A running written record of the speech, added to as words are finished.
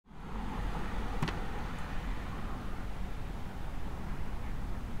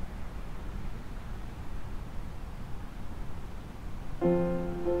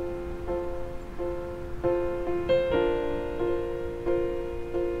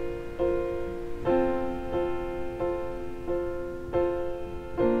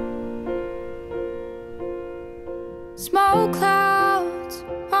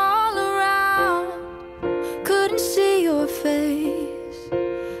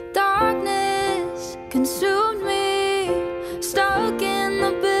consumed me, stuck in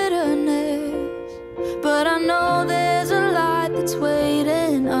the bitterness. But I know there's a light that's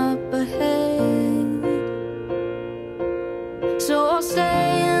waiting up ahead. So I'll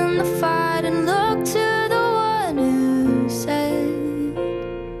stay in the fight and look to the one who said,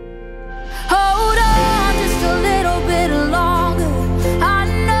 hold on just a little bit longer, I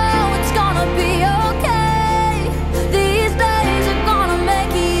know it's gonna be okay. These days are gonna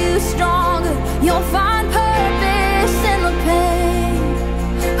make you stronger. You'll find purpose in the pain.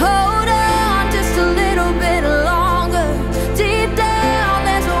 Hold on just a little bit longer. Deep down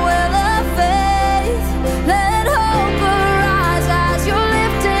there's a well of faith. Let hope arise as you're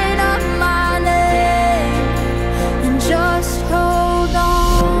lifting up my name. And just hold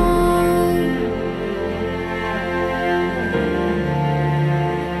on.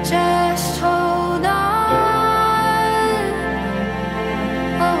 Just hold on.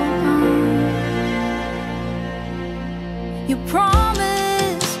 Hold on. Your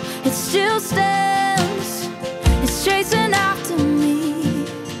promise, it still stands. It's chasing after me.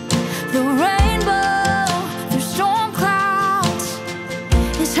 The rainbow through storm clouds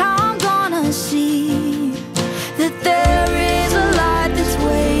is how I'm gonna see that there is a light that's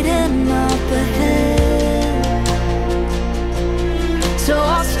waiting up ahead. So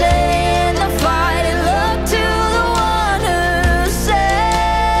I'll stay in the fight and look to the one who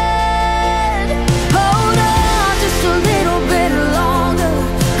said, hold on just a little bit longer,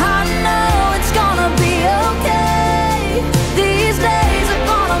 I know it's gonna be okay. These days are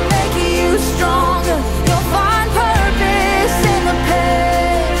gonna make you stronger. You'll find purpose in the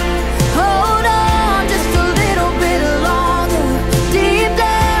pain. Hold on just a little bit longer. Deep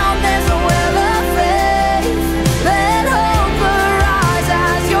down there's a well of faith. Let hope arise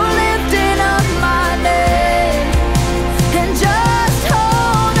as you're lifting up my name. And just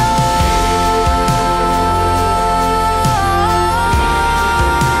hold on.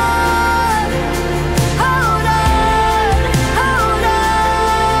 Hold on, hold on.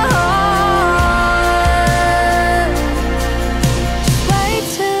 Just wait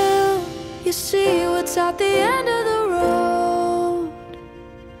till you see what's at the end of the road.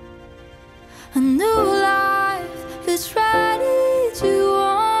 A new life is ready to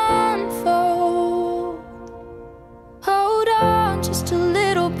unfold. Hold on just a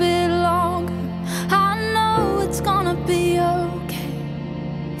little bit longer, I know it's gonna be okay.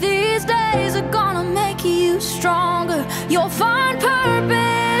 These days are gonna make you stronger. You'll find